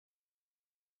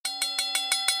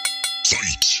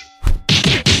Fight!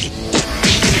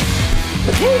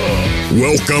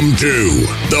 Welcome to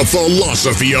the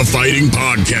Philosophy of Fighting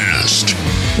podcast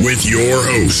with your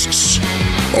hosts,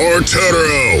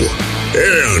 Arturo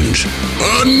and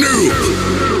Anoop.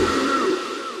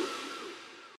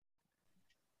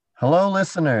 Hello,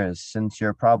 listeners. Since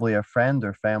you're probably a friend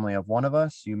or family of one of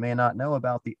us, you may not know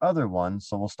about the other one,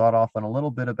 so we'll start off on a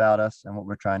little bit about us and what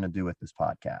we're trying to do with this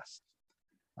podcast.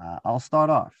 I'll start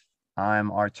off.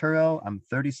 I'm Arturo. I'm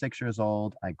 36 years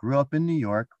old. I grew up in New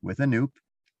York with Anoop,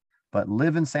 but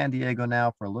live in San Diego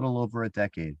now for a little over a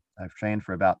decade. I've trained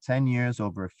for about 10 years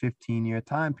over a 15-year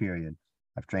time period.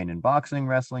 I've trained in boxing,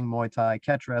 wrestling, Muay Thai,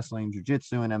 catch wrestling,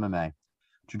 jiu-jitsu, and MMA.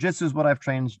 Jiu-jitsu is what I've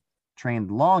trained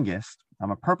longest.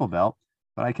 I'm a purple belt,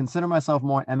 but I consider myself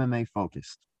more MMA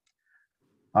focused.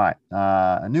 All right.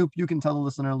 Anoop, you can tell the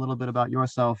listener a little bit about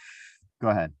yourself. Go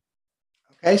ahead.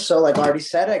 Okay, so like I already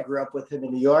said, I grew up with him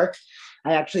in New York.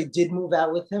 I actually did move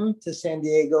out with him to San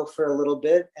Diego for a little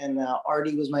bit, and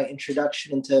Artie was my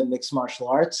introduction into mixed martial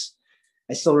arts.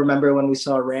 I still remember when we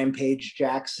saw Rampage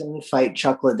Jackson fight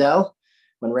Chuck Liddell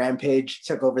when Rampage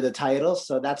took over the title.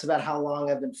 So that's about how long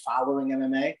I've been following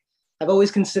MMA. I've always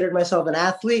considered myself an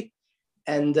athlete,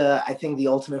 and I think the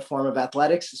ultimate form of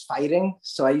athletics is fighting.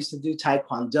 So I used to do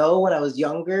Taekwondo when I was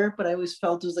younger, but I always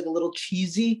felt it was like a little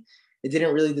cheesy. It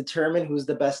didn't really determine who's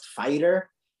the best fighter.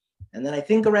 And then I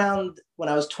think around when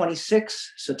I was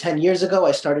 26, so 10 years ago,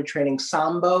 I started training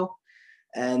Sambo.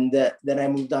 And then I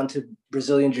moved on to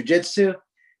Brazilian Jiu-Jitsu.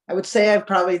 I would say I've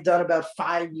probably done about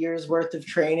 5 years worth of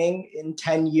training in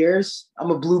 10 years.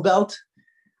 I'm a blue belt.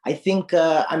 I think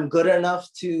I'm good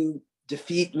enough to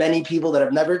defeat many people that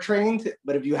have never trained.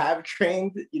 But if you have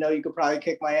trained, you could probably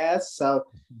kick my ass. So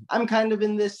I'm kind of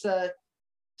in this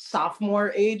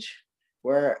sophomore age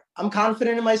where I'm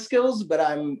confident in my skills, but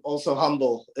I'm also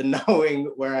humble in knowing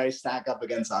where I stack up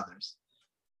against others.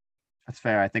 That's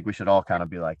fair. I think we should all kind of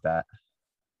be like that.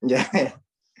 Yeah.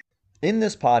 In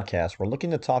this podcast, we're looking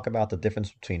to talk about the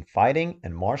difference between fighting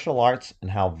and martial arts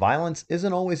and how violence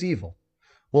isn't always evil.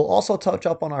 We'll also touch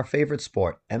up on our favorite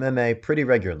sport, MMA, pretty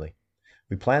regularly.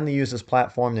 We plan to use this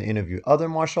platform to interview other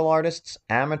martial artists,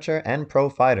 amateur and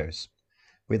pro fighters.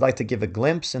 We'd like to give a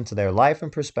glimpse into their life and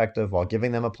perspective while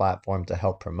giving them a platform to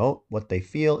help promote what they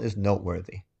feel is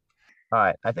noteworthy. All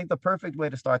right. I think the perfect way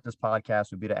to start this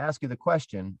podcast would be to ask you the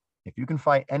question, if you can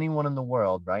fight anyone in the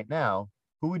world right now,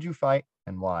 who would you fight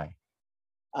and why?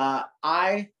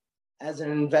 I, as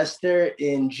an investor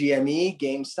in GME,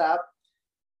 GameStop,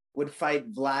 would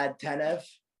fight Vlad Tenev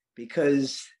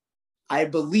because I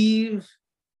believe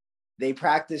they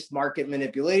practiced market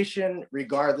manipulation.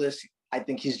 Regardless, I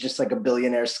think he's just like a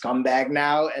billionaire scumbag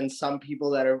now. And some people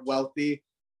that are wealthy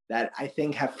that I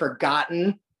think have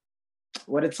forgotten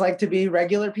what it's like to be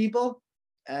regular people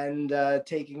and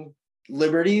taking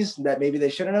liberties that maybe they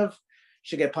shouldn't have,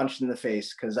 should get punched in the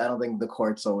face because I don't think the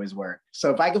courts always work. So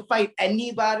if I could fight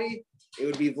anybody, it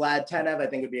would be Vlad Tenev. I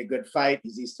think it'd be a good fight.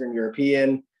 He's Eastern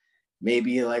European.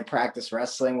 Maybe like practice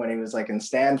wrestling when he was like in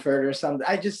Stanford or something.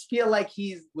 I just feel like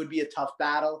he would be a tough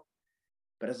battle.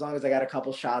 But as long as I got a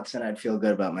couple shots in, I'd feel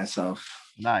good about myself.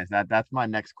 Nice. That's my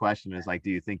next question is like, do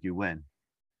you think you win?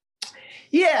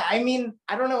 Yeah, I mean,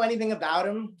 I don't know anything about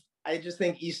him. I just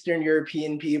think Eastern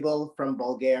European people from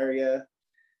Bulgaria,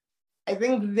 I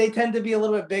think they tend to be a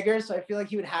little bit bigger. So I feel like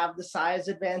he would have the size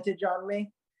advantage on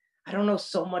me. I don't know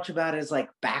so much about his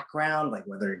like background, like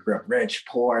whether he grew up rich,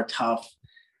 poor, tough.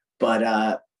 But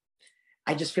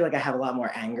I just feel like I have a lot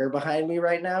more anger behind me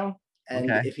right now. And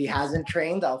if he hasn't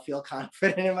trained, I'll feel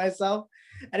confident in myself.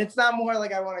 And it's not more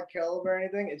like I want to kill him or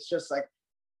anything. It's just like,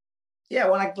 yeah,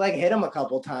 when I like hit him a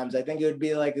couple times, I think it would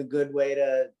be like a good way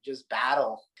to just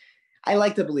battle. I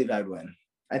like to believe I'd win.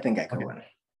 I think I could win.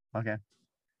 Okay.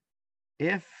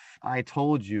 If I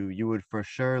told you you would for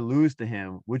sure lose to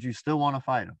him, would you still want to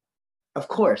fight him? Of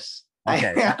course.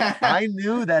 Okay. I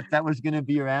knew that was going to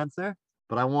be your answer,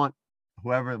 but I want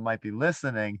whoever might be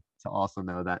listening to also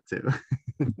know that too.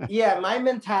 Yeah, my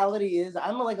mentality is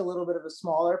I'm like a little bit of a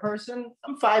smaller person.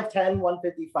 I'm 5'10",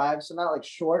 155, so not like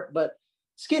short, but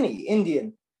skinny,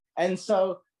 Indian. And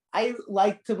so I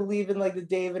like to believe in like the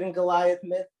David and Goliath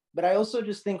myth, but I also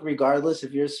just think regardless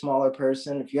if you're a smaller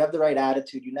person, if you have the right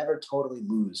attitude, you never totally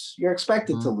lose. You're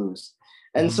expected to lose.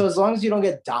 And so as long as you don't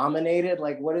get dominated,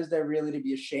 like what is there really to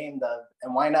be ashamed of?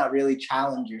 And why not really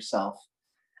challenge yourself?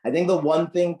 I think the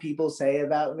one thing people say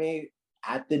about me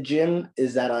at the gym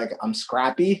is that like I'm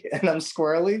scrappy and I'm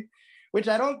squirrely, which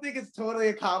I don't think is totally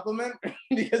a compliment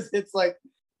because it's like,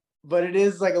 but it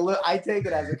is like a little, I take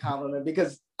it as a compliment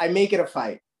because I make it a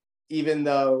fight, even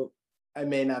though I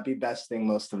may not be besting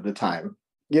most of the time.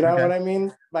 You know what I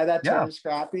mean by that term,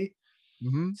 scrappy?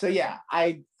 Mhm. So yeah,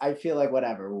 I feel like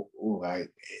whatever.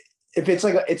 If it's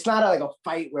like it's not like a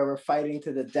fight where we're fighting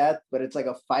to the death, but it's like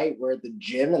a fight where at the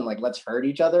gym and like let's hurt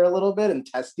each other a little bit and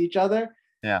test each other.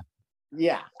 Yeah.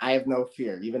 Yeah, I have no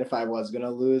fear. Even if I was gonna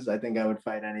lose, I think I would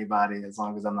fight anybody as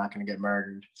long as I'm not gonna get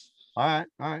murdered. All right.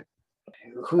 All right.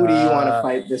 Who do you want to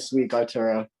fight this week,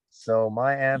 Arturo? So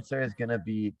my answer is gonna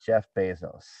be Jeff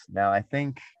Bezos. Now I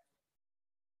think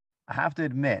I have to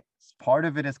admit, part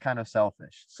of it is kind of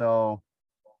selfish. So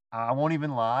I won't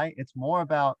even lie. It's more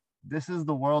about this is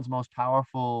the world's most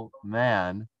powerful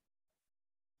man.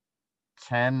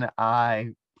 Can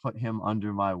I put him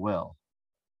under my will?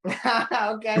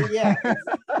 Okay, yeah.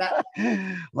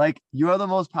 Like, you are the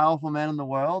most powerful man in the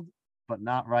world, but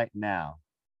not right now.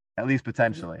 At least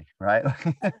potentially, right?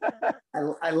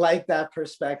 I like that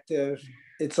perspective.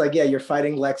 It's like, yeah, you're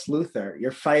fighting Lex Luthor.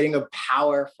 You're fighting a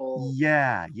powerful.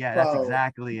 Yeah, that's foe.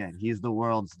 exactly it. He's the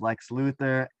world's Lex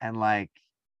Luthor, and like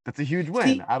that's a huge win.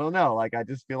 See, I don't know. Like, I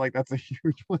just feel like that's a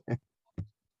huge win.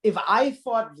 if I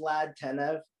fought Vlad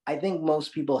Tenev, I think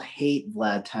most people hate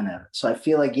Vlad Tenev. So I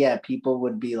feel like, yeah, people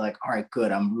would be like, all right,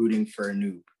 good, I'm rooting for a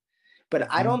noob.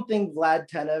 But I don't think Vlad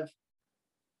Tenev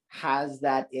has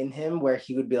that in him where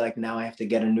he would be like, now I have to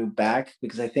get a noob back,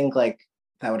 because I think like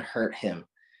that would hurt him.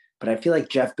 But I feel like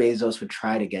Jeff Bezos would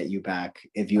try to get you back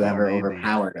if you ever maybe.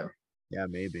 overpowered him. Yeah,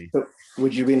 maybe. So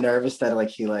would you be nervous that like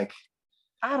he like?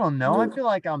 I don't know. I feel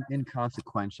like I'm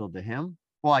inconsequential to him.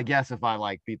 Well, I guess if I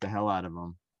like beat the hell out of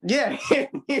him. Yeah,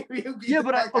 Yeah,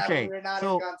 but okay. You're not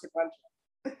So,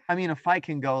 inconsequential. I mean, a fight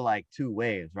can go like two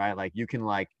ways, right? Like, you can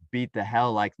like beat the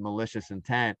hell like malicious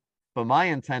intent, but my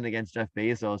intent against Jeff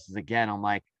Bezos is, again, I'm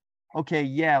like, okay,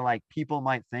 yeah, like people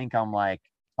might think I'm like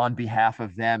on behalf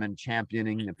of them and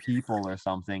championing the people or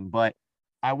something, but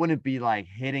I wouldn't be like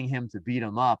hitting him to beat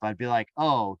him up. I'd be like,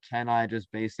 oh, can I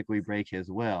just basically break his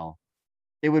will?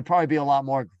 It would probably be a lot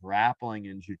more grappling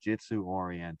and jujitsu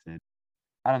oriented.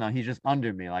 I don't know. He's just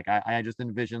under me. Like, I just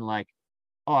envision like,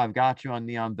 oh, I've got you on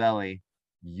Neon Belly.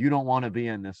 You don't want to be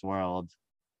in this world.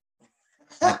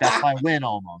 Like, that's my win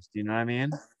almost. You know what I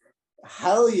mean?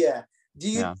 Hell yeah. Do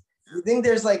you Yeah. you think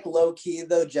there's like low key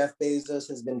though? Jeff Bezos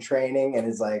has been training and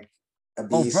is like a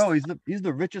Oh, beast. bro, he's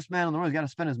the richest man in the world. He's got to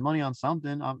spend his money on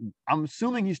something. I'm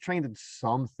assuming he's trained in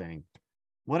something.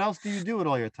 What else do you do with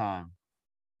all your time?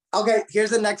 Okay,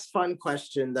 here's the next fun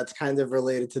question that's kind of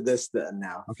related to this then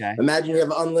now. Okay. Imagine you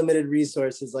have unlimited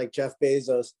resources like Jeff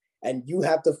Bezos and you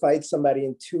have to fight somebody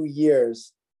in 2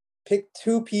 years. Pick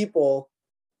two people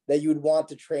that you would want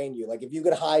to train you. Like if you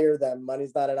could hire them,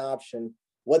 money's not an option.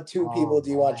 What two people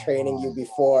do you want training you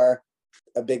before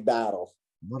a big battle?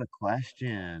 What a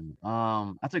question.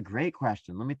 That's a great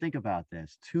question. Let me think about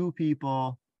this. Two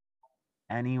people,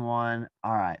 anyone.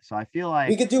 All right. So I feel like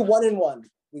we could do 1-on-1.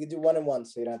 We could do 1-on-1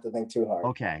 so you don't have to think too hard.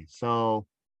 Okay. So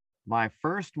my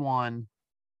first one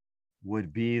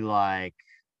would be like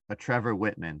a Trevor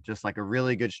Whitman, just like a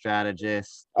really good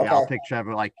strategist. Okay. Yeah, I'll pick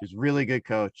Trevor, like he's really good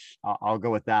coach. I'll go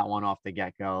with that one off the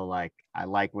get-go. Like, I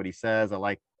like what he says. I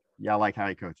like how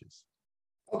he coaches.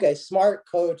 Okay, smart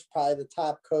coach, probably the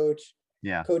top coach.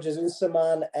 Yeah. Coaches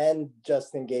Usman and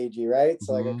Justin Gagey, right?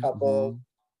 So like a couple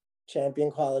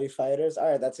champion quality fighters. All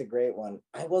right, that's a great one.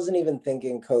 I wasn't even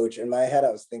thinking coach. In my head,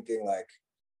 I was thinking like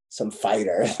some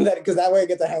fighter, because that way I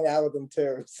get to hang out with them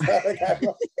too. So like,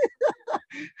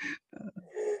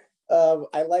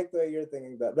 I like the way you're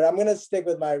thinking that, but I'm gonna stick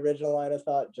with my original line of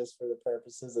thought just for the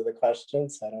purposes of the question,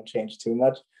 so I don't change too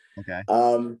much. Okay.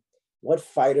 What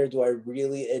fighter do I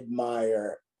really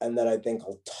admire and that I think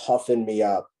will toughen me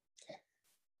up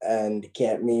and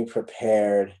get me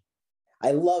prepared?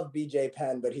 I love BJ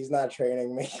Penn, but he's not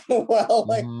training me well.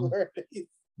 Like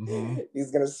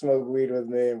he's gonna smoke weed with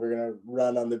me, and we're gonna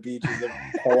run on the beaches of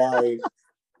Hawaii.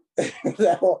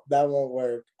 that won't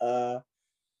work.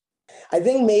 I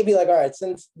think maybe like, all right,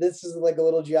 since this is like a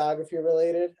little geography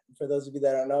related, for those of you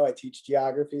that don't know, I teach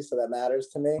geography, so that matters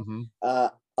to me.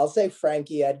 I'll say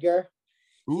Frankie Edgar.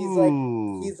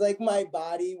 He's like my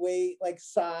body weight, like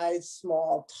size,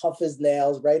 small, tough as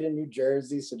nails, right in New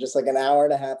Jersey. So just like an hour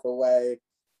and a half away.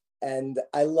 And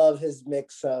I love his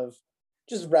mix of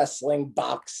just wrestling,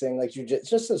 boxing, like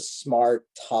just a smart,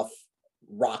 tough,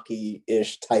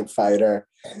 Rocky-ish type fighter.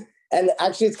 And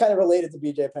actually, it's kind of related to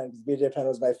BJ Penn, because BJ Penn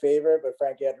was my favorite, but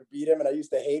Frankie Edgar beat him, and I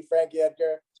used to hate Frankie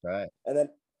Edgar. That's right. And then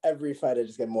every fight, I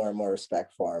just get more and more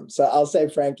respect for him. So I'll say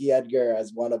Frankie Edgar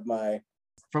as one of my.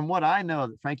 From what I know,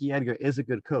 Frankie Edgar is a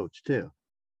good coach too.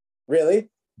 Really?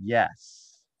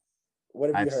 Yes.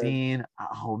 What have you heard? Seen?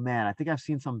 Oh man, I think I've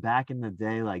seen some back in the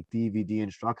day, like DVD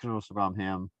instructionals from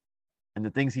him, and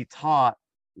the things he taught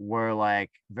were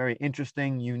like very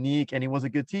interesting, unique, and he was a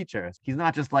good teacher. He's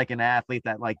not just like an athlete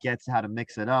that like gets how to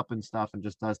mix it up and stuff and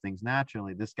just does things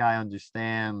naturally. This guy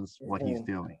understands what he's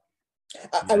doing.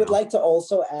 I would like to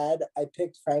also add, I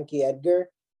picked Frankie Edgar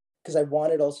because I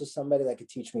wanted also somebody that could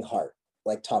teach me heart,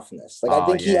 like toughness. Like I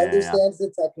think he understands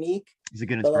the technique. He's a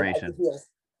good inspiration.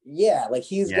 Like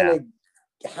he's gonna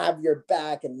have your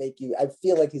back and make you. I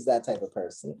feel like he's that type of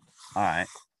person. All right.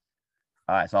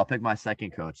 So I'll pick my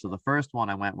second coach. So the first one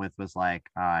I went with was like,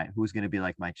 all right, who's going to be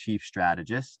like my chief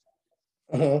strategist?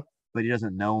 But he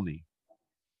doesn't know me.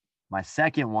 My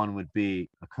second one would be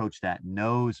a coach that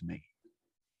knows me.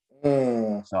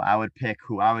 So I would pick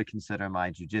who I would consider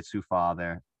my jiu-jitsu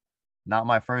father. Not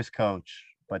my first coach,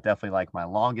 but definitely like my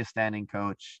longest standing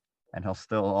coach. And he'll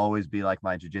still always be like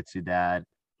my jiu-jitsu dad.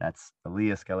 That's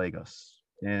Elias Gallegos.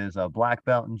 Is a black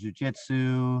belt in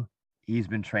jiu-jitsu. He's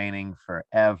been training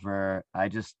forever. I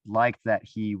just liked that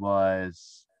he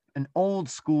was an old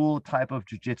school type of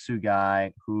jiu-jitsu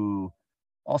guy who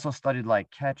also studied like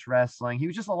catch wrestling. He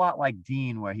was just a lot like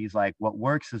Dean, where he's like, what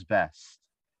works is best.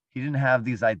 He didn't have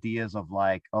these ideas of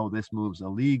like, oh, this move's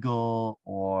illegal,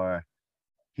 or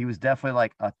he was definitely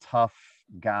like a tough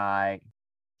guy.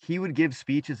 He would give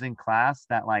speeches in class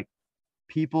that like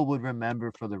people would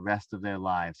remember for the rest of their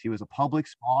lives. He was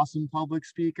awesome public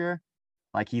speaker.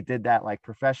 Like he did that like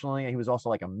professionally. He was also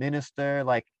like a minister.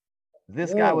 Like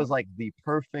this guy was like the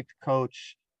perfect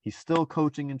coach. He's still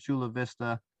coaching in Chula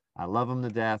Vista. I love him to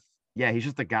death. Yeah, he's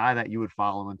just a guy that you would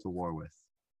follow into war with.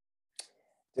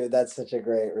 Dude, that's such a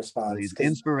great response. He's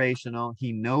inspirational.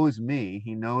 He knows me.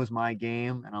 He knows my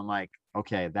game. And I'm like,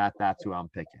 okay, that's who I'm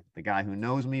picking. The guy who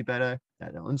knows me better,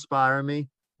 that'll inspire me,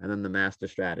 and then the master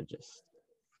strategist.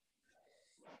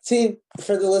 See,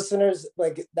 for the listeners,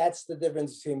 like that's the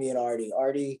difference between me and Artie.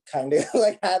 Artie kind of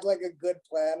like had like a good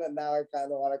plan, and now I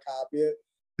kind of want to copy it.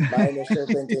 My initial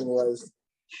thinking was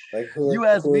like, you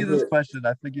asked me this question.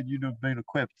 I figured you'd have been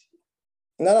equipped.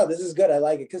 No, this is good. I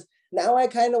like it because now I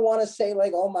kind of want to say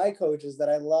like all my coaches that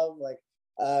I love, like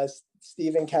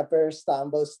Stephen Kepper,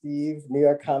 Stambo Steve, New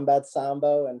York Combat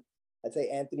Sambo, and I'd say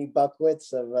Anthony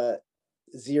Buckwitz of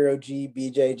Zero G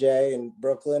BJJ in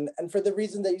Brooklyn. And for the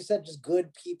reason that you said, just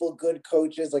good people, good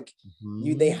coaches, like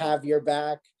they have your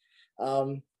back.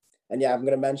 And yeah, I'm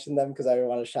going to mention them because I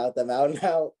want to shout them out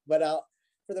now. But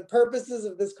for the purposes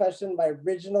of this question, my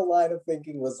original line of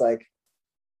thinking was like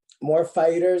more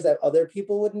fighters that other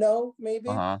people would know, maybe.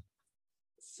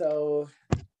 So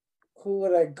who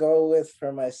would I go with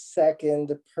for my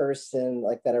second person,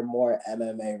 like that are more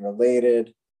MMA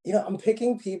related? You know, I'm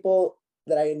picking people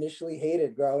that I initially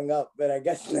hated growing up, but I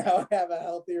guess now I have a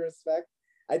healthy respect.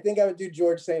 I think I would do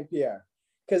George St. Pierre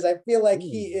because I feel like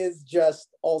he is just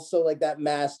also like that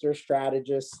master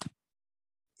strategist,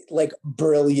 like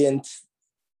brilliant,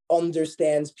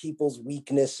 understands people's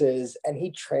weaknesses, and he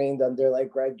trained under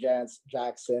like Greg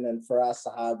Jackson and Faraz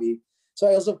Sahabi. So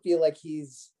I also feel like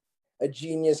he's a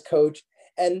genius coach.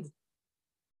 And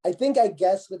I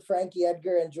guess with Frankie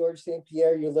Edgar and George St.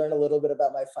 Pierre, you learn a little bit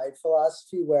about my fight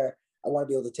philosophy where I want to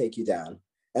be able to take you down.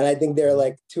 And I think they're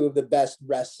like two of the best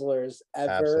wrestlers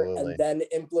ever. Absolutely. And then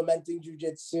implementing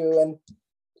jiu-jitsu and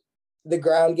the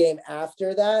ground game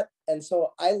after that. And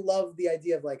so I love the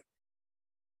idea of like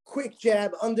quick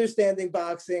jab, understanding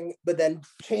boxing, but then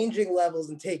changing levels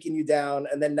and taking you down.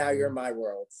 And then now you're in my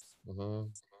world.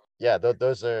 Yeah,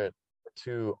 those are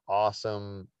two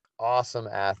awesome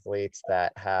athletes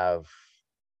that have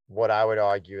what I would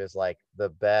argue is like the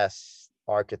best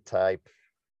archetype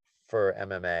for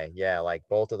MMA. Yeah, like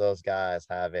both of those guys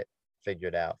have it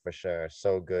figured out for sure.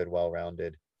 So good,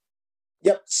 well-rounded.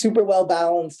 Yep, super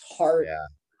well-balanced heart. Yeah.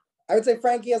 I would say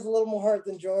Frankie has a little more heart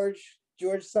than George.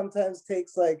 George sometimes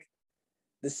takes like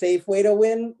the safe way to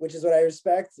win, which is what I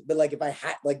respect. But like if I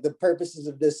had like the purposes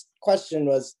of this question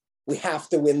was we have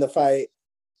to win the fight.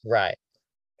 Right.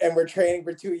 And we're training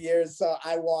for 2 years. So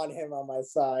I want him on my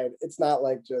side. It's not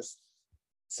like just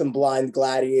some blind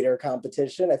gladiator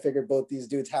competition. I figured both these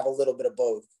dudes have a little bit of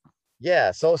both.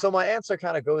 Yeah. So my answer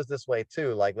kind of goes this way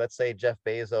too. Like, let's say Jeff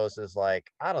Bezos is like,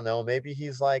 I don't know, maybe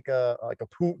he's like a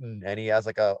Putin and he has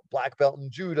like a black belt in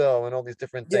judo and all these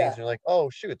different things. Yeah. And you're like, oh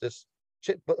shoot, this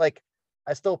shit. But like,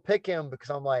 I still pick him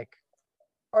because I'm like,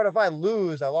 all right, if I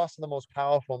lose, I lost to the most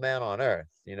powerful man on earth.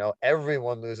 You know,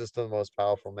 everyone loses to the most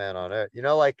powerful man on earth. You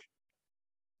know, like,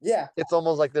 yeah, it's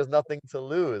almost like there's nothing to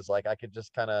lose. Like I could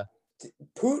just kind of.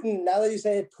 Putin, now that you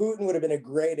say it, Putin would have been a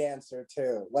great answer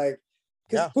too. Like,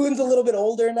 because Putin's a little bit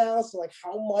older now. So like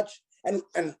how much, and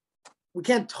we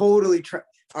can't totally try.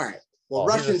 All right. Well,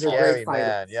 Russians are great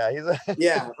fighters. Yeah,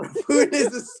 yeah, Putin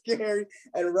is a scary,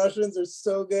 and Russians are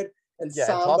so good. and Yeah,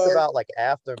 and talk Samba. about like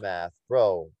aftermath,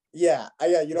 bro. Yeah, you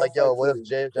don't Like, fight yo, what if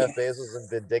Putin. Jeff Bezos is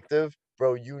vindictive?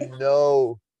 Bro, you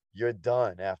know you're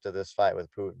done after this fight with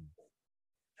Putin.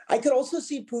 I could also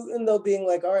see Putin though being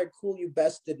like, all right, cool, you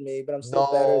bested me, but I'm still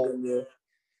better No, than you.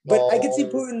 But I could see no,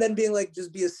 Putin then being like,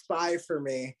 just be a spy for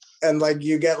me. And like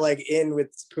you get like in with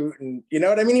Putin. You know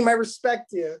what I mean? He might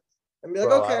respect you and be like,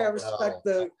 bro, I okay, I don't respect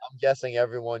know. the I'm guessing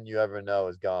everyone you ever know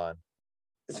is gone.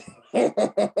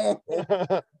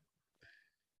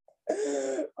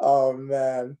 Oh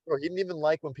man. Bro, he didn't even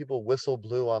like when people whistle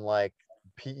blew on like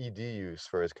PED use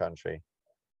for his country.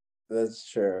 That's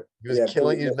true. He was Yeah,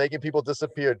 killing, he Putin was making people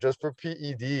disappear just for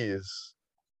PEDs.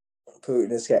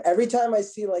 Putin is scary. Every time I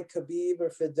see like Khabib or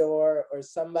Fedor or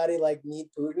somebody like meet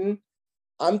Putin,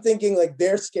 I'm thinking like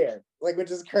they're scared, like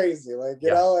which is crazy. Like you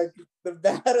know, Yes. like the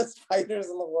baddest fighters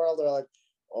in the world are like,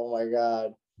 oh my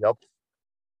god, Yep.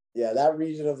 yeah, that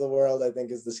region of the world I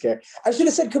think is the scare. I should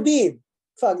have said Khabib.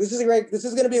 Fuck, this is a great. This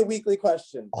is going to be a weekly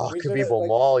question. Oh, We should Khabib have will like,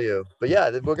 maul you. But yeah,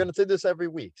 we're gonna do this every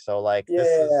week. So like yeah, this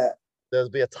yeah, is yeah. there'll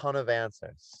be a ton of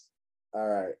answers. All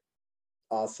right,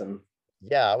 awesome.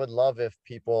 Yeah, I would love if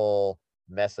people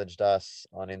messaged us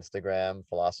on Instagram,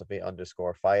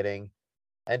 philosophy_fighting,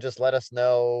 and just let us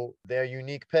know their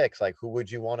unique picks. Like, who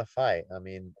would you want to fight? I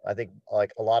mean, I think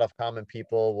like a lot of common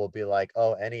people will be like,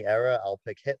 oh, any era, I'll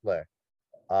pick Hitler.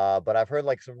 But I've heard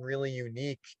like some really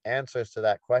unique answers to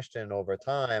that question over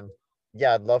time.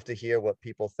 Yeah, I'd love to hear what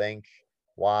people think,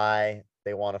 why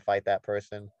they want to fight that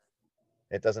person.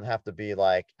 It doesn't have to be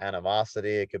like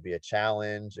animosity. It could be a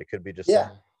challenge. It could be just Yeah.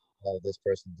 some, oh, this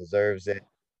person deserves it.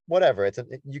 Whatever.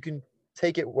 You can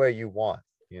take it where you want,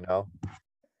 you know?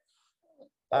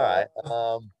 All right.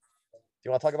 Do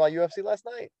you want to talk about UFC last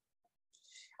night?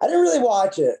 I didn't really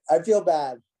watch it. I feel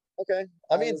bad. Okay.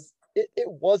 I mean, it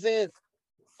wasn't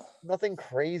nothing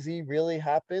crazy really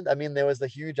happened. I mean, there was the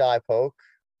huge eye poke,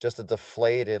 just a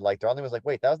deflated, like Darling was like,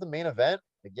 wait, that was the main event?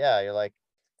 Like, yeah, you're like,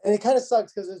 And it kind of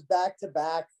sucks because it was back to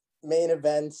back main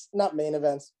events, not main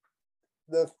events.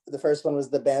 The first one was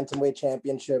the bantamweight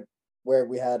championship where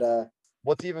we had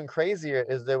what's even crazier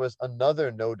is there was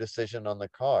another no decision on the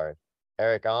card.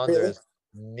 Eric really. Anders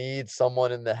needs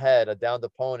someone in the head, a downed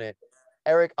opponent.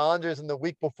 Eric Anders in the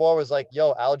week before was like,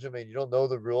 yo, Aljamain, you don't know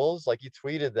the rules? Like, he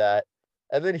tweeted that.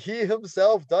 And then he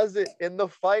himself does it in the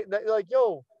fight. And you're like,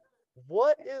 yo,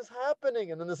 what is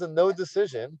happening? And then there's a no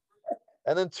decision.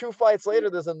 And then 2 fights later,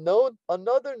 there's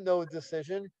another no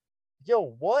decision.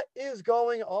 Yo, what is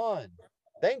going on?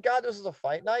 Thank God this is a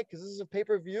fight night because this is a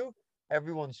pay-per-view.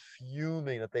 Everyone's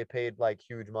fuming that they paid like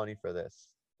huge money for this.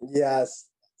 Yes.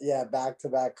 Yeah, back to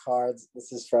back cards.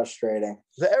 This is frustrating.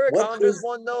 The Eric Anders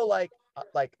one though, like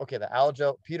okay, the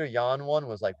Aljo Peter Yan one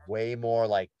was like way more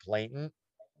like blatant.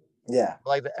 Yeah.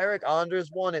 Like the Eric Anders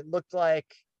one, it looked like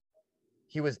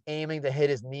he was aiming to hit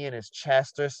his knee in his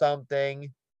chest or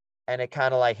something, and it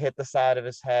kind of like hit the side of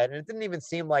his head. And it didn't even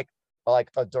seem like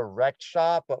a direct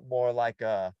shot, but more like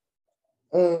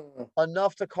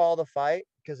enough to call the fight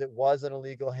because it was an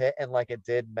illegal hit and like it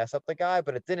did mess up the guy,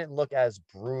 but it didn't look as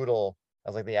brutal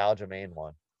as like the Aljamain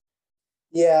one.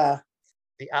 Yeah.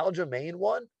 The Aljamain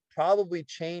one probably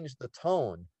changed the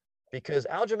tone because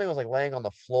Aljamain was like laying on the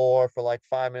floor for like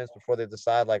 5 minutes before they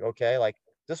decide like, okay, like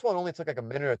this one only took like a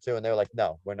minute or two and they were like,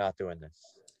 no, we're not doing this.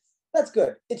 That's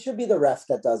good. It should be the ref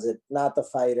that does it, not the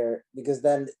fighter, because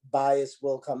then bias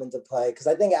will come into play. Because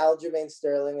I think Aljamain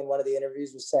Sterling in one of the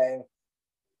interviews was saying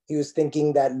he was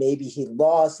thinking that maybe he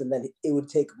lost and then it would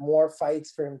take more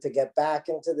fights for him to get back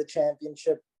into the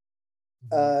championship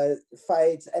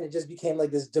fights. And it just became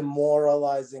like this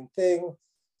demoralizing thing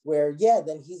where, yeah,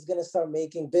 then he's going to start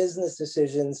making business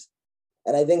decisions.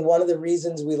 And I think one of the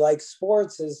reasons we like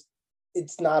sports is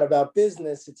it's not about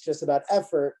business, it's just about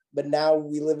effort. But now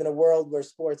we live in a world where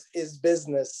sports is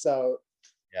business. So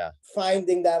yeah,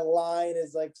 finding that line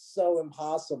is like so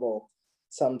impossible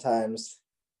sometimes.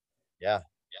 Yeah.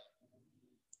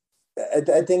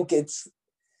 I think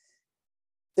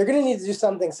they're going to need to do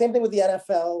something. Same thing with the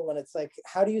NFL when it's like,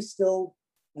 how do you still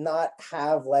not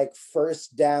have like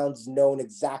first downs known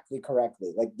exactly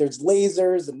correctly? Like there's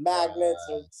lasers and magnets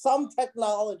or some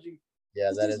technology.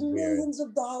 Yeah, that there's is weird. Millions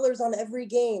of dollars on every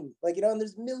game. Like, you know, and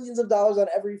there's millions of dollars on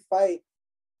every fight.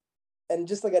 And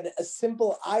just like a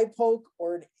simple eye poke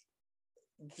or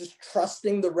just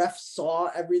trusting the ref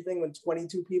saw everything when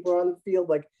 22 people are on the field.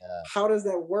 Like, how does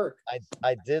that work?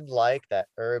 I did like that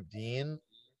Herb Dean,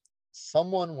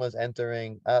 someone was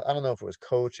entering, I don't know if it was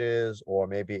coaches or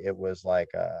maybe it was like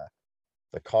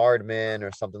the cardman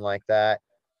or something like that.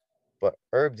 But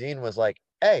Herb Dean was like,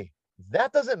 hey,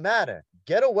 that doesn't matter.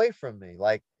 Get away from me.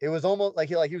 Like, it was almost like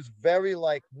he was very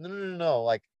like, no.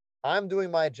 Like, I'm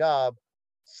doing my job.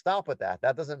 Stop with that.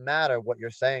 That doesn't matter what you're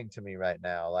saying to me right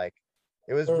now. Like,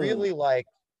 it was Mm. really like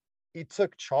he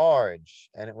took charge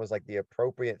and it was like the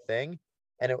appropriate thing.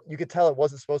 And you could tell it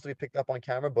wasn't supposed to be picked up on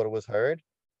camera, but it was heard.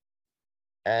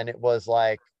 And it was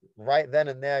like right then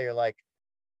and there, you're like,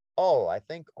 oh, I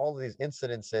think all of these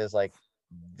incidences, like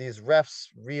these refs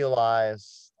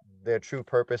realize their true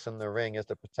purpose in the ring is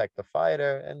to protect the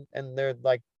fighter, and they're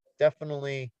like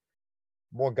definitely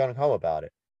more gung ho about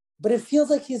it. But it feels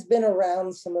like he's been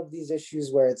around some of these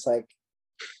issues where it's like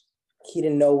he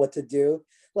didn't know what to do.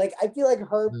 Like I feel like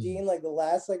Herb Dean, like the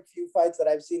last like few fights that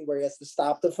I've seen where he has to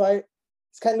stop the fight,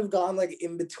 it's kind of gone like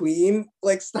in between,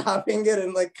 like stopping it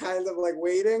and like kind of like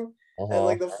waiting. And Uh-huh.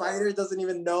 like the fighter doesn't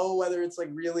even know whether it's like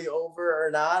really over or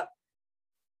not.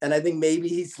 And I think maybe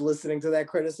he's listening to that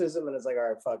criticism and it's like, all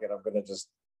right, fuck it, I'm gonna just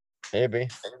Maybe.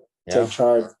 take Yeah.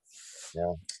 charge.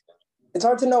 Yeah. It's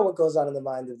hard to know what goes on in the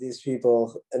mind of these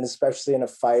people, and especially in a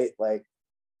fight, like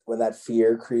when that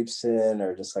fear creeps in,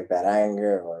 or just like that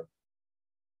anger, or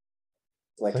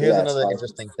like So here's it's another hard.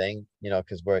 interesting thing,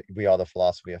 because we are the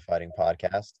Philosophy of Fighting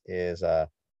podcast, is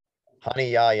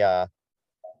Hani Yahya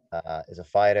is a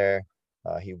fighter.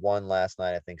 He won last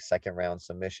night, I think, second round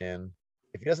submission.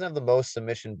 If he doesn't have the most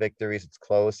submission victories, it's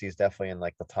close. He's definitely in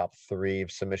like the top 3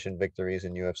 submission victories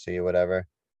in UFC or whatever.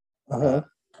 Uh-huh.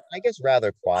 I guess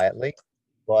rather quietly.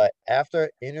 But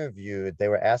after interviewed, they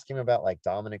were asking him about like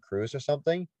Dominic Cruz or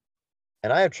something.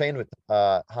 And I have trained with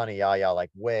Hani Yahya like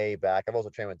way back. I've also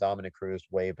trained with Dominic Cruz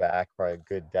way back, probably a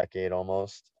good decade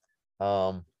almost.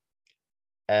 Um,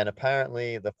 and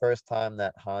apparently the first time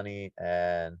that Hani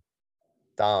and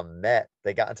Dom met,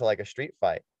 they got into like a street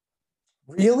fight.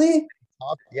 Really?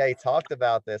 He talked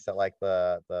about this at like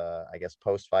the I guess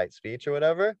post fight speech or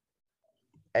whatever.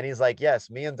 And he's like, yes,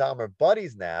 me and Dom are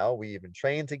buddies now. We even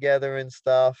trained together and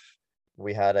stuff.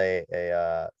 We had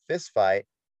a fist fight.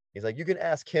 He's like, you can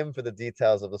ask him for the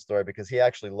details of the story because he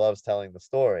actually loves telling the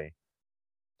story.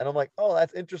 And I'm like, oh,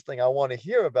 that's interesting. I want to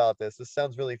hear about this. This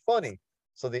sounds really funny.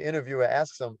 So the interviewer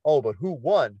asks him, oh, but who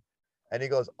won? And he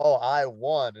goes, oh, I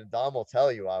won. And Dom will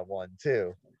tell you I won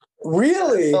too.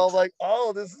 Really? So I'm like,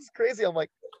 oh, this is crazy. I'm like,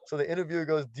 so the interviewer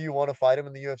goes, do you want to fight him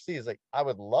in the UFC? He's like, I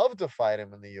would love to fight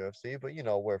him in the UFC, but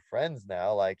we're friends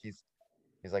now. Like he's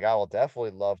like, I will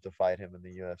definitely love to fight him in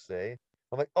the UFC.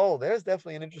 I'm like, oh, there's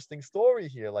definitely an interesting story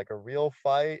here, like a real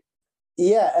fight.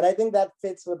 Yeah, and I think that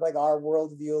fits with like our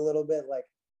worldview a little bit. Like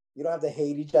you don't have to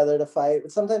hate each other to fight,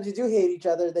 but sometimes you do hate each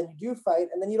other, then you do fight,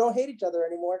 and then you don't hate each other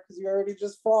anymore because you already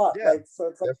just fought. Yeah, Like so,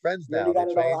 it's like they're friends you already now.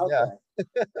 They got it all train. out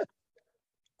Yeah. there.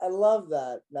 I love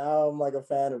that. Now I'm like a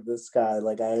fan of this guy.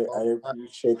 Like I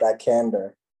appreciate that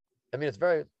candor. I mean, it's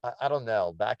very, I don't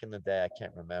know. Back in the day, I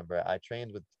can't remember. I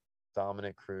trained with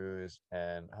Dominic Cruz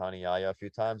and Hani Yahya a few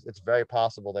times. It's very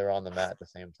possible they were on the mat at the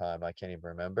same time. I can't even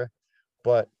remember.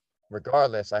 But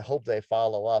regardless, I hope they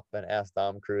follow up and ask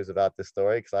Dom Cruz about this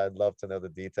story because I'd love to know the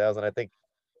details. And I think,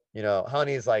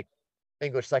 Hani's like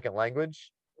English second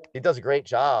language. He does a great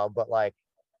job, but like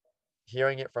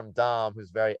hearing it from Dom, who's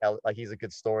very, like, he's a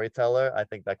good storyteller, I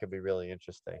think that could be really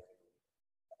interesting.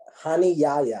 Hani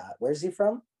Yahya, where's he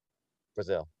from?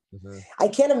 Brazil. Mm-hmm. I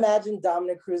can't imagine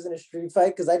Dominic Cruz in a street fight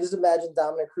because I just imagine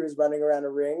Dominic Cruz running around a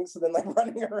ring, so then like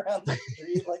running around the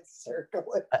street, like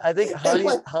circling. I think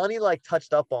like, Hani like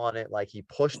touched up on it, like he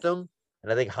pushed him,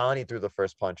 and I think Hani threw the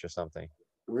first punch or something.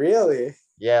 really?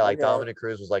 Yeah, like Okay. Dominic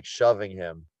Cruz was like shoving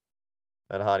him,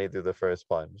 and Hani threw the first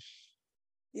punch.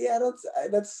 Yeah,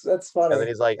 that's funny. And then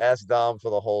he's like, ask Dom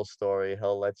for the whole story.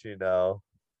 He'll let you know.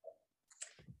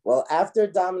 Well, after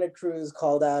Dominic Cruz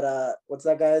called out what's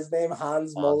that guy's name?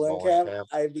 Hans Molenkamp,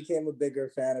 I became a bigger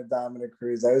fan of Dominic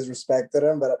Cruz. I always respected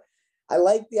him, but I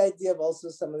like the idea of also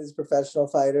some of these professional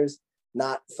fighters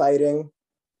not fighting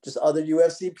just other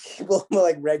UFC people,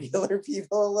 like regular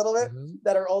people a little bit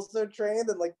that are also trained,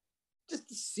 and like just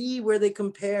to see where they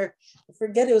compare. I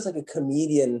forget, it was like a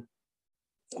comedian.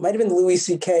 It might have been Louis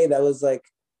C.K. that was like,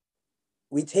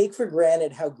 we take for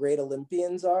granted how great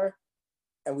Olympians are,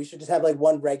 and we should just have like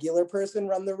one regular person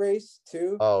run the race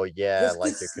too. Oh yeah, just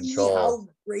like to your see control. how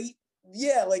great,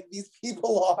 like these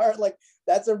people are. Like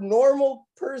that's a normal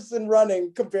person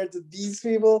running compared to these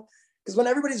people. Because when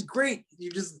everybody's great, you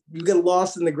get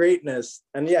lost in the greatness.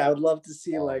 And yeah, I would love to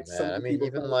see some of the people.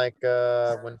 Even like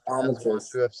when fans watch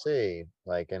UFC,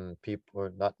 like, and people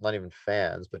are not even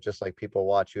fans, but just like people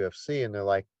watch UFC and they're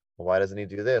like, well, why doesn't he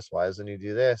do this? Why doesn't he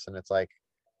do this? And it's like,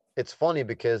 it's funny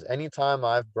because anytime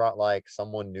I've brought like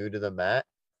someone new to the mat,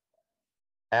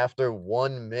 after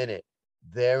 1 minute,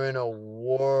 they're in a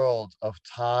world of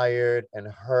tired and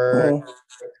hurt. Mhm.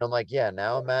 I'm like, yeah,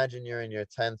 now imagine you're in your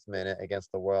 10th minute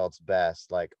against the world's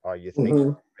best. Like, are you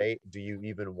thinking Mhm. straight? Do you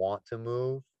even want to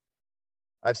move?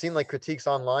 I've seen like critiques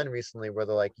online recently where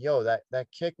they're like, yo, that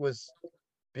kick was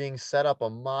being set up a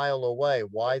mile away.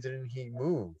 Why didn't he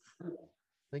move?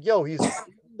 Like, yo, he's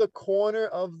in the corner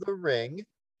of the ring.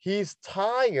 He's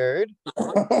tired.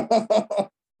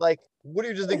 Like, what are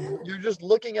you just you're just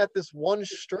looking at this one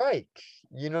strike.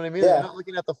 You know what I mean? You're Yeah. not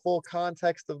looking at the full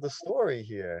context of the story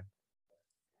here.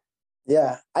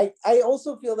 Yeah, I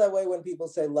also feel that way when people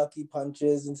say lucky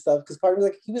punches and stuff, because part of me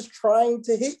like he was trying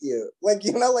to hit you, like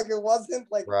like it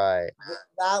wasn't like Right.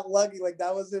 that lucky, like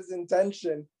that was his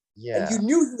intention, and Yeah. you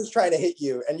knew he was trying to hit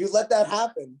you, and you let that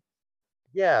happen.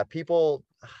 Yeah, people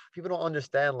don't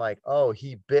understand like, oh,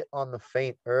 he bit on the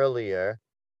feint earlier,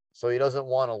 so he doesn't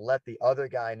want to let the other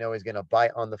guy know he's gonna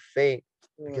bite on the feint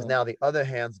because now the other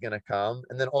hand's gonna come,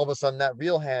 and then all of a sudden that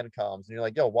real hand comes, and you're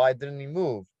like, yo, why didn't he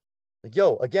move? Like,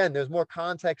 yo, again, there's more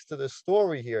context to this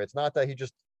story here. It's not that he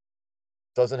just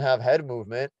doesn't have head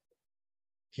movement.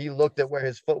 He looked at where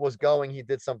his foot was going. He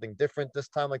did something different this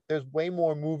time. Like, there's way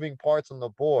more moving parts on the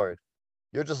board.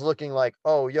 You're just looking like,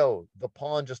 oh, yo, the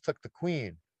pawn just took the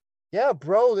queen. Yeah,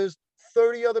 bro, there's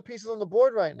 30 other pieces on the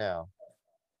board right now.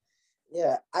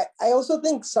 Yeah, I also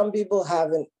think some people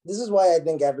haven't. This is why I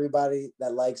think everybody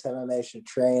that likes MMA should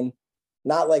train,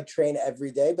 not like train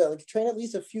every day, but like train at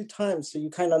least a few times so you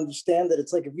kind of understand that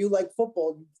it's like if you like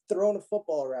football, you've thrown a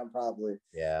football around probably.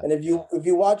 Yeah. And if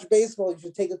you watch baseball, you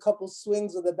should take a couple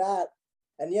swings with a bat.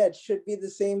 And yeah, it should be the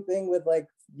same thing with like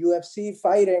UFC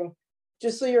fighting,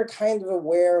 just so you're kind of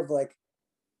aware of like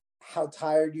how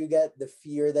tired you get, the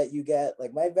fear that you get.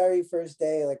 Like my very first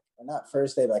day, like not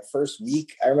first day, but like first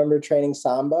week, I remember training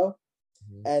Sambo.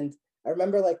 Mhm. And I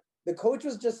remember like the coach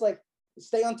was just like,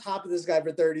 stay on top of this guy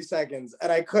for 30 seconds.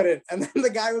 And I couldn't. And then the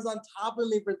guy was on top of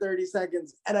me for 30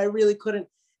 seconds. And I really couldn't.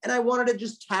 And I wanted to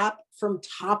just tap from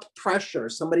top pressure,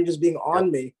 somebody just being on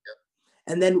me.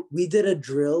 And then we did a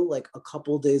drill like a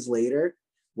couple days later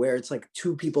where it's like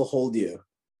two people hold you.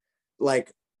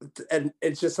 Like, and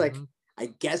it's just like, Mhm. I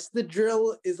guess the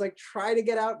drill is like try to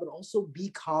get out, but also be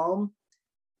calm.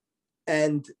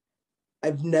 And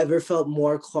I've never felt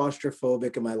more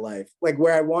claustrophobic in my life. Like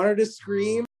where I wanted to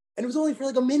scream, and it was only for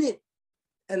like a minute.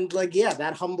 And like, yeah,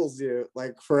 that humbles you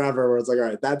like forever. Where it's like, all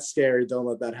right, that's scary. Don't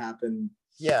let that happen.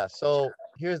 Yeah, so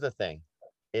here's the thing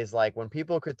is like when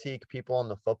people critique people on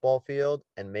the football field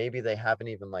and maybe they haven't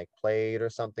even like played or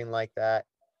something like that,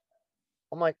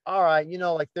 I'm like, all right,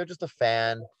 like they're just a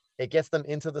fan. It gets them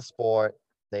into the sport.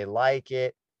 They like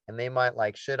it, and they might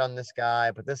like shit on this guy,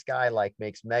 but this guy like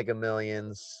makes mega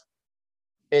millions.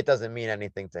 It doesn't mean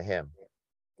anything to him.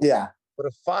 Yeah. But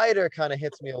a fighter kind of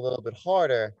hits me a little bit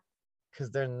harder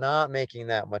because they're not making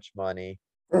that much money.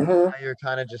 Mm-hmm. Now you're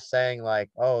kind of just saying like,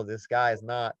 oh, this guy's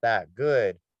not that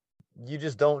good. You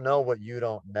just don't know what you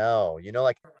don't know.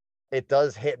 Like it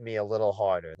does hit me a little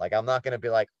harder. Like I'm not gonna be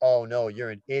like, oh no, you're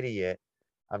an idiot.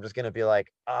 I'm just gonna be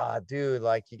like, dude,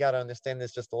 like you gotta understand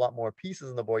there's just a lot more pieces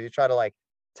on the board. You try to like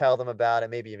tell them about it,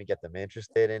 maybe even get them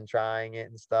interested in trying it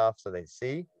and stuff so they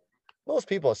see. Most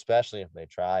people, especially if they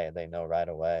try it, they know right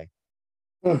away.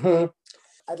 Mm-hmm.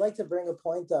 I'd like to bring a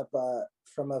point up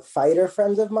from a fighter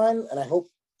friend of mine, and I hope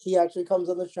he actually comes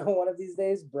on the show one of these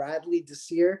days. Bradley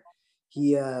Desir.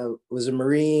 He was a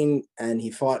Marine and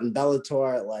he fought in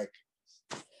Bellator, like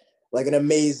an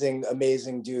amazing,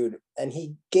 amazing dude. And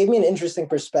he gave me an interesting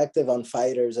perspective on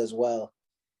fighters as well.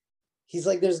 He's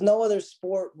like, there's no other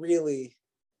sport really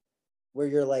where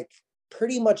you're like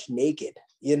pretty much naked,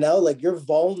 like you're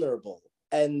vulnerable.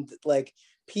 And like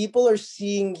people are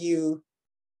seeing you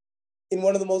in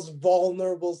one of the most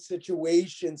vulnerable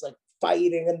situations, like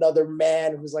fighting another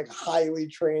man who's like highly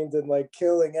trained and like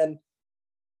killing. And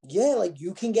yeah, like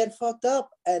you can get fucked up,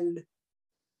 and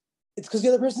it's because the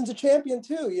other person's a champion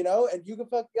too, and you can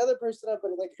fuck the other person up,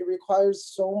 but like it requires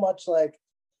so much, like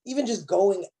even just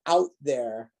going out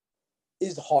there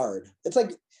is hard. It's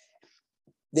like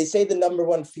they say the number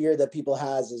one fear that people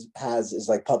has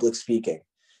like public speaking.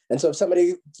 And so if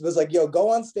somebody was like, yo, go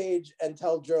on stage and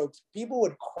tell jokes, people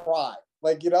would cry.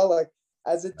 Like, like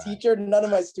as a teacher, none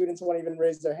of my students won't even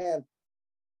raise their hand.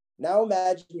 Now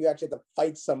imagine you actually have to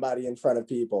fight somebody in front of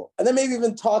people and then maybe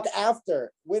even talk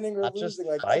after winning or Not just losing.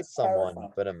 Like fight that's someone,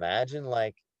 terrifying. but imagine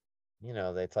like,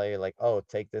 they tell you like, oh,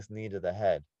 take this knee to the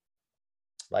head.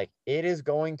 Like it is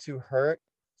going to hurt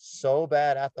so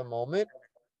bad at the moment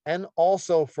and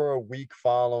also for a week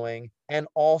following and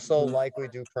also likely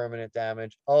do permanent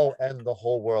damage. Oh, and the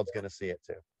whole world's going to see it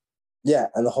too. Yeah,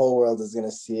 and the whole world is going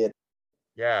to see it.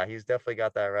 Yeah, he's definitely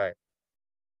got that right.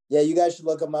 Yeah, you guys should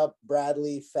look him up.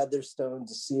 Bradley Featherstone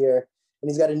Desir.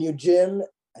 And he's got a new gym,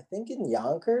 I think in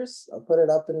Yonkers. I'll put it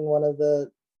up in one of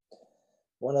the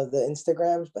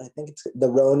Instagrams, but I think it's the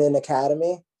Ronin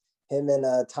Academy. Him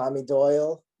and Tommy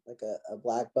Doyle, like a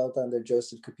black belt under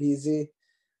Joseph Capizzi.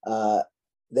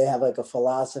 They have like a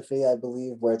philosophy, I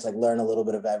believe, where it's like learn a little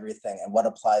bit of everything and what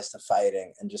applies to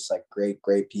fighting, and just like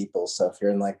great people. So if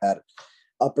you're in like that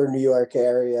upper New York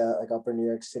area, like upper New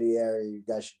York City area, you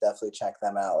guys should definitely check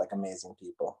them out. Like amazing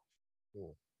people.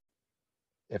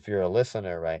 If you're a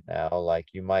listener right now, like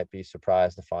you might be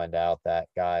surprised to find out that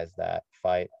guys that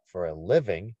fight for a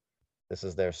living, this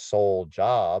is their sole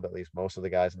job. At least most of the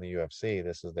guys in the UFC,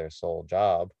 this is their sole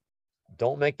job.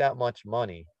 Don't make that much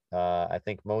money. I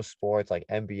think most sports like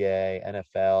NBA,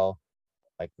 NFL,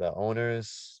 like the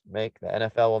owners make, the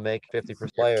NFL will make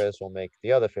 50%, players will make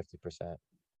the other 50%.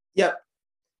 Yep.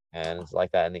 And it's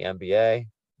like that in the NBA,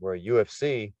 where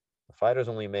UFC, the fighters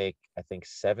only make, I think,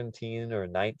 17 or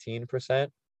 19%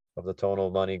 of the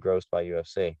total money grossed by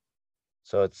UFC.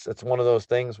 So it's one of those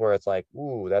things where it's like,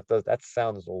 ooh, that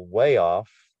sounds way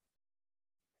off.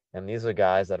 And these are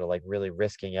guys that are like really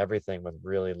risking everything with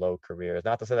really low careers.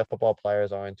 Not to say that football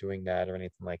players aren't doing that or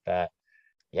anything like that.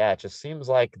 Yeah, it just seems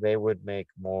like they would make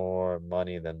more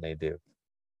money than they do.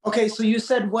 Okay, so you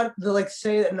said what the like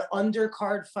say an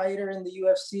undercard fighter in the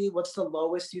UFC, what's the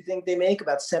lowest you think they make?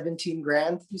 About 17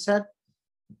 grand, you said?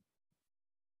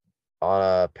 On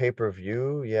a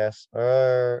pay-per-view, yes.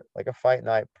 Or like a fight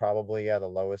night, probably, yeah, the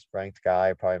lowest ranked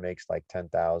guy probably makes like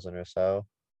 10,000 or so.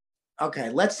 Okay,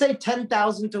 let's say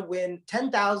 10,000 to win,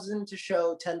 10,000 to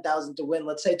show, 10,000 to win.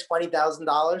 Let's say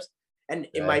 $20,000, and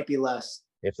it might be less.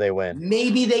 If they win.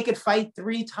 Maybe they could fight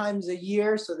 3 times a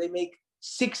year, so they make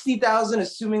 60,000,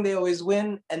 assuming they always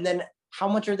win. And then how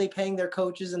much are they paying their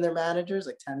coaches and their managers?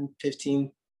 Like 10,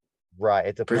 15? Right,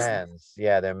 it depends.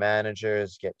 Yeah, their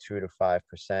managers get 2 to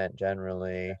 5%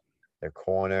 generally. Their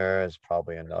corner is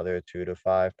probably another 2 to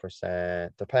 5%.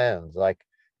 Depends. Like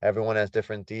everyone has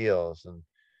different deals, and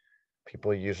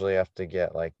people usually have to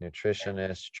get like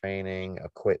nutritionists, training,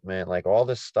 equipment, like all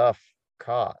this stuff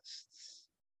costs.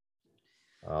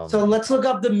 So let's look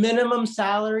up the minimum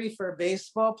salary for a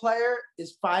baseball player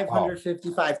is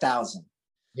 $555,000.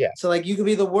 Yeah. So like you could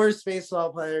be the worst baseball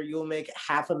player, you will make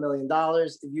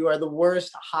 $500,000. If you are the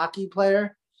worst hockey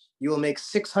player, you will make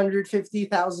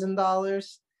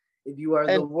 $650,000. If you are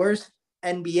the worst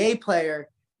NBA player,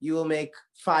 you will make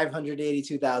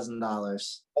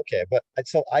 $582,000. Okay, but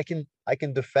so I can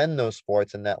defend those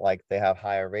sports in that like they have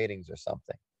higher ratings or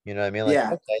something. You know what I mean? Like,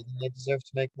 Yeah. okay, they deserve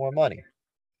to make more money.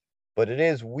 But it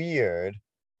is weird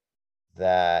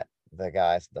that the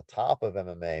guys at the top of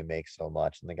MMA make so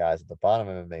much and the guys at the bottom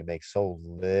of MMA make so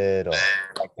little.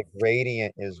 Like the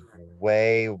gradient is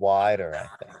way wider, I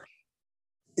think.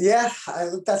 Yeah,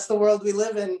 that's the world we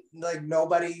live in. Like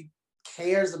nobody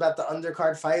cares about the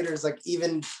undercard fighters. Like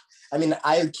even, I mean,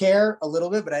 I care a little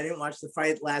bit, but I didn't watch the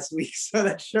fight last week. So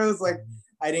that shows like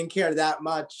I didn't care that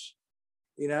much,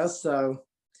 you know? So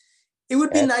it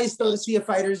would be nice though to see a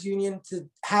fighters union to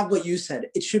have what you said.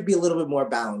 It should be a little bit more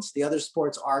balanced. The other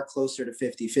sports are closer to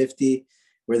 50-50,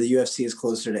 where the UFC is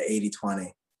closer to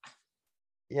 80-20.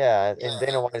 Yeah, and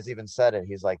Dana White has even said it.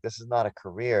 He's like, this is not a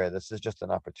career. This is just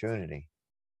an opportunity.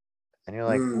 And you're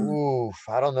like, oof,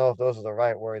 I don't know if those are the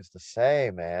right words to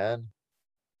say, man.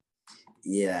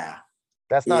 Yeah.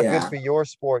 That's not good for your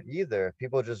sport either.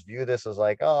 People just view this as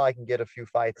like, oh, I can get a few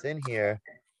fights in here.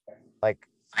 Like,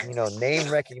 you know,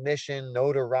 name recognition,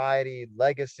 notoriety,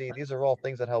 legacy. These are all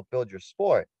things that help build your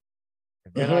sport.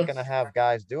 If you're not going to have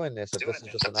guys doing this, if this is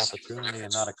just an opportunity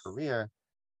and not a career,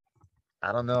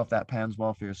 I don't know if that pans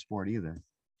well for your sport either.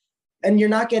 And you're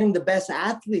not getting the best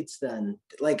athletes then.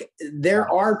 Like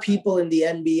there are people in the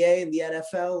NBA and the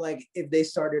NFL, like if they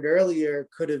started earlier,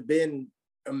 could have been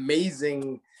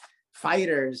amazing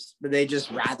fighters, but they just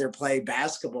rather play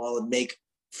basketball and make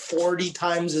 40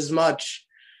 times as much.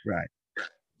 Right.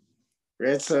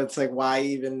 So it's like, why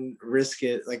even risk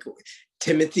it? Like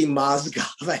Timothy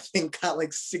Mozgov, I think, got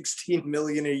like 16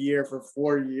 million a year for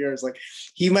 4 years. Like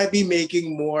he might be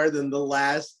making more than the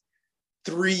last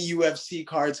 3 UFC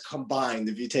cards combined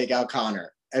if you take out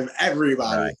Conor and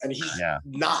everybody. Right. And he's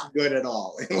not good at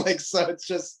all. Like, so it's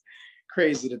just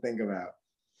crazy to think about.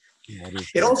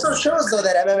 It also shows though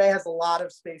that MMA has a lot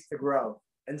of space to grow.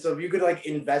 And so if you could like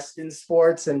invest in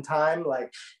sports and time,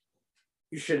 like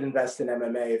you should invest in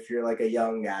MMA if you're like a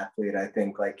young athlete. I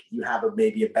think like you have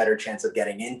maybe a better chance of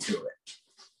getting into it.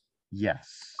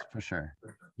 Yes, for sure.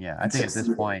 Yeah, I think at this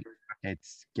point,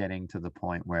 it's getting to the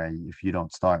point where if you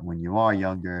don't start when you are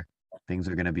younger, things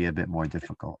are going to be a bit more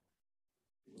difficult.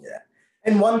 Yeah.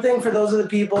 And one thing for those of the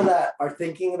people that are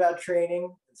thinking about training,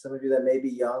 and some of you that may be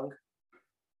young,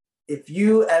 if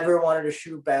you ever wanted to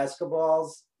shoot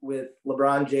basketballs with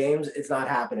LeBron James, it's not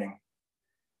happening.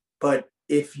 But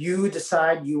if you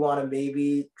decide you want to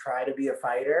maybe try to be a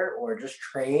fighter or just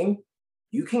train,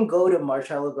 you can go to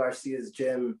Marcelo Garcia's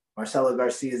gym,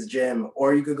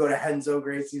 or you could go to Renzo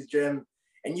Gracie's gym,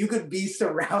 and you could be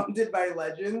surrounded by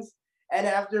legends. And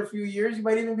after a few years, you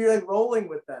might even be like rolling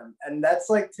with them. And that's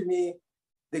like, to me,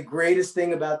 the greatest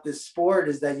thing about this sport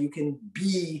is that you can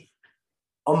be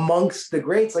amongst the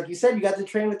greats. Like you said, you got to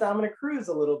train with Dominic Cruz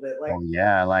a little bit. Like, Oh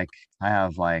yeah, like I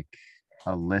have like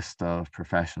a list of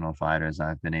professional fighters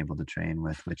I've been able to train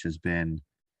with, which has been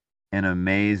an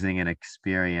amazing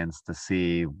experience to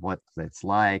see what it's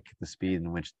like, the speed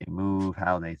in which they move,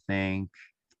 how they think.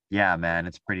 Yeah, man,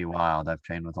 it's pretty wild. I've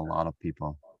trained with a lot of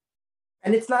people.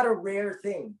 and it's not a rare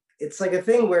thing. It's like a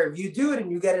thing where if you do it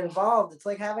and you get involved, it's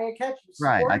like having a catch. You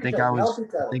Right. support I each think other, I you was help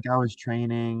each I other. think I was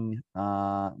training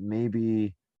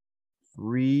maybe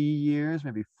 3 years,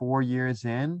 maybe 4 years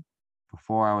in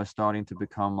before I was starting to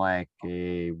become like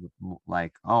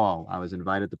oh, I was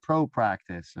invited to pro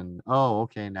practice and oh,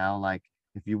 okay, now like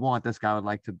if you want, this guy would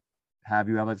like to have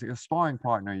you have like a sparring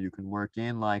partner you can work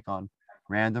in like on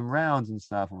random rounds and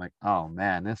stuff. I'm like, oh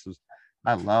man,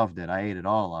 I loved it. I ate it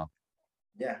all up.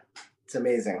 Yeah, it's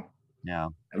amazing. Yeah.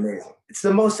 Amazing. It's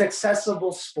the most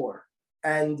accessible sport.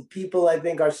 And people, I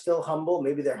think, are still humble.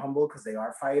 Maybe they're humble because they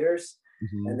are fighters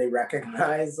Mhm. and they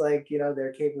recognize, like,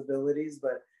 their capabilities.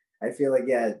 But I feel like,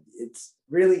 yeah, it's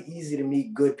really easy to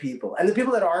meet good people. And the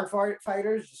people that aren't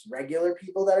fighters, just regular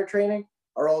people that are training,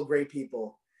 are all great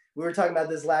people. We were talking about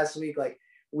this last week. Like,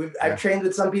 I've trained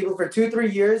with some people for 2-3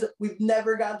 years. We've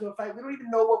never gotten to a fight. We don't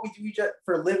even know what we do each other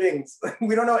for livings.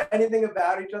 We don't know anything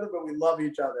about each other, but we love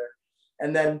each other.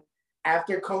 And then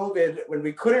after COVID, when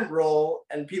we couldn't roll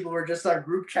and people were just on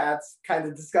group chats kind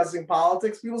of discussing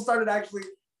politics, people started actually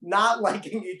not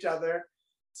liking each other.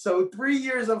 So 3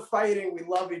 years of fighting, we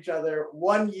love each other.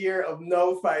 1 year of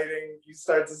no fighting, you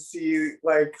start to see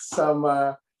like some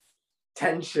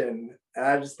tension. And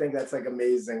I just think that's like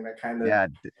amazing. That kind of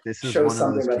this is shows one of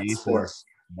something those about the sport. cases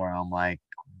where I'm like,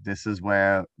 this is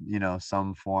where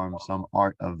some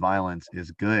art of violence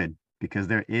is good because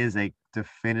there is a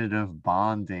definitive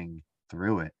bonding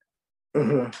through it.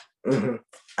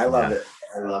 I love it.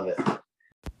 I love it.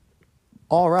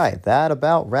 All right, that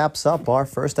about wraps up our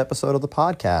first episode of the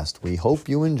podcast. We hope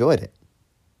you enjoyed it.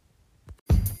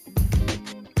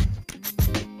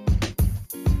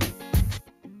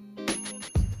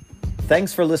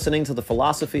 Thanks for listening to the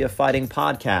Philosophy of Fighting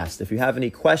podcast. If you have any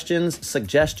questions,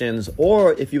 suggestions,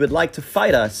 or if you would like to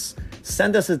fight us,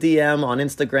 send us a DM on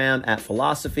Instagram at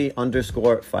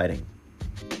philosophy_fighting.